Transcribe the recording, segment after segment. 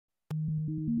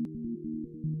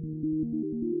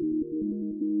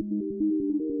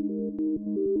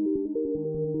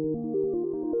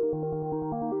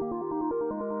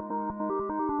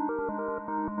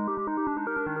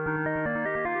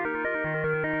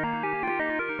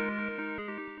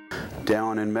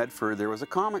down in Medford there was a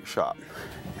comic shop.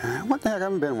 What the heck, I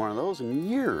haven't been in one of those in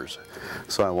years.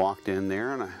 So I walked in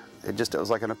there and it was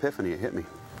like an epiphany. It hit me.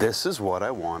 This is what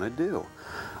I want to do.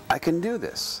 I can do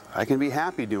this. I can be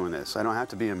happy doing this. I don't have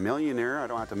to be a millionaire. I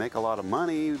don't have to make a lot of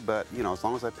money, but you know, as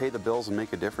long as I pay the bills and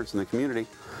make a difference in the community,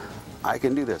 I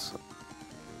can do this.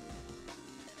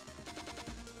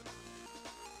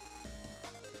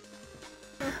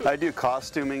 I do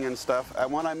costuming and stuff.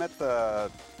 When I met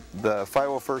the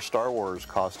 501st Star Wars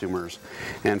costumers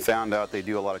and found out they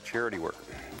do a lot of charity work,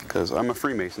 because I'm a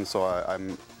Freemason, so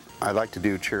I like to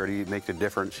do charity, make a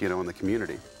difference, you know, in the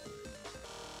community.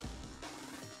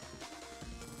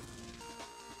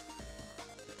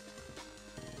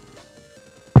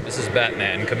 This is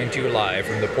Batman coming to you live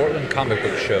from the Portland Comic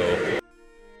Book Show.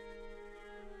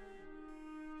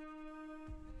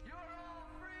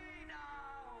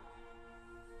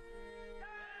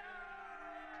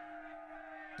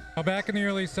 Well, back in the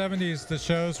early 70s, the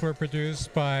shows were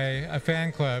produced by a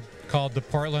fan club called the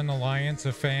Portland Alliance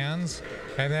of Fans,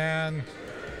 and then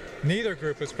neither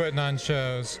group was putting on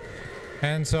shows.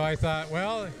 And so I thought,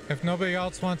 well, if nobody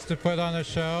else wants to put on a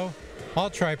show, I'll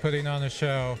try putting on a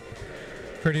show.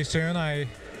 Pretty soon I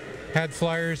had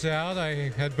flyers out, I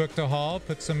had booked a hall,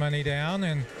 put some money down,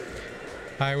 and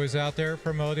I was out there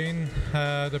promoting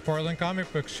the Portland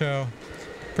Comic Book Show.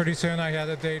 Pretty soon I had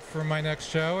a date for my next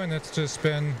show, and it's just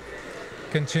been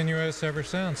continuous ever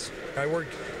since. I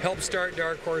helped start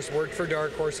Dark Horse, worked for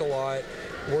Dark Horse a lot,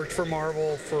 worked for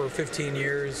Marvel for 15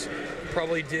 years,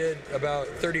 probably did about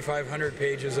 3,500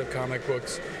 pages of comic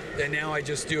books, and now I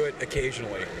just do it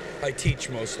occasionally. I teach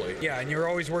mostly. Yeah, and you're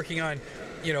always working on,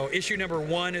 you know, issue number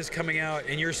 1 is coming out,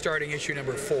 and you're starting issue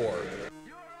number 4.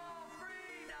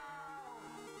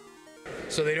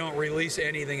 So they don't release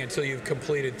anything until you've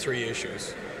completed 3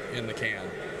 issues in the can.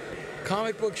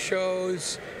 Comic book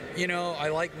shows, you know, I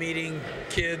like meeting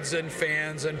kids and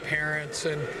fans and parents,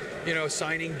 and, you know,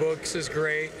 signing books is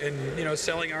great, and, you know,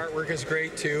 selling artwork is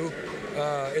great too.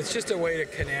 It's just a way to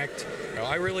connect. You know,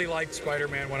 I really liked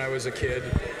Spider-Man when I was a kid,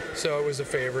 so it was a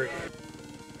favorite.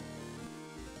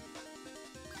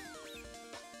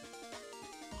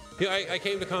 You know, I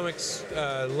came to comics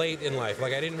late in life.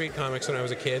 Like, I didn't read comics when I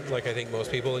was a kid, like I think most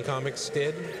people in comics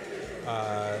did.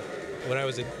 When I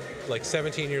was like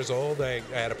 17 years old, I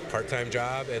had a part-time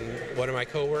job, and one of my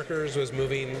coworkers was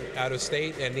moving out of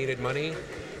state and needed money,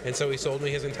 and so he sold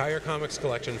me his entire comics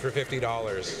collection for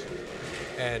 $50.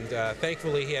 And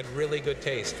thankfully, he had really good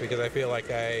taste, because I feel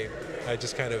like I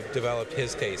just kind of developed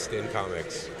his taste in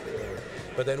comics.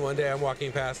 But then one day I'm walking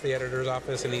past the editor's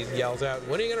office and he yells out,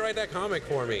 "When are you going to write that comic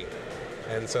for me?"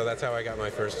 And so that's how I got my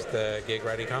first gig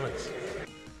writing comics.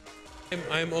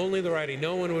 I'm only the writing.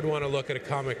 No one would want to look at a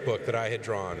comic book that I had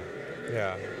drawn.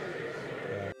 Yeah.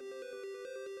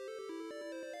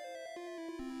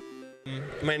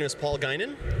 My name is Paul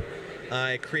Guinan.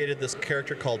 I created this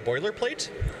character called Boilerplate,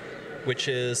 which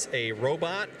is a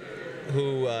robot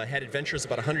who had adventures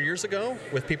about 100 years ago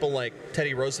with people like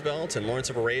Teddy Roosevelt and Lawrence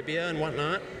of Arabia and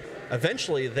whatnot.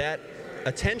 Eventually, that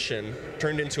attention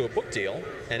turned into a book deal,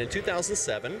 and in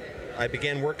 2007, I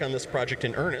began work on this project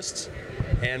in earnest,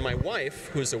 and my wife,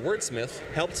 who's a wordsmith,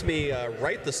 helped me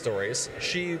write the stories.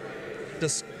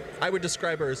 I would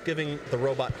describe her as giving the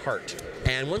robot heart.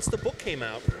 And once the book came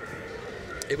out,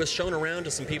 it was shown around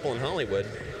to some people in Hollywood.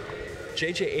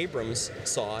 J.J. Abrams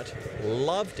saw it,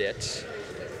 loved it,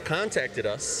 contacted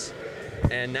us,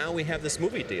 and now we have this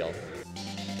movie deal.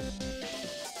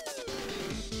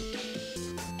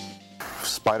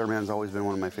 Spider-Man's always been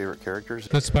one of my favorite characters.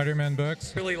 The Spider-Man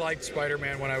books? Really liked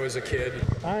Spider-Man when I was a kid.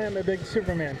 I am a big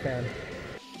Superman fan.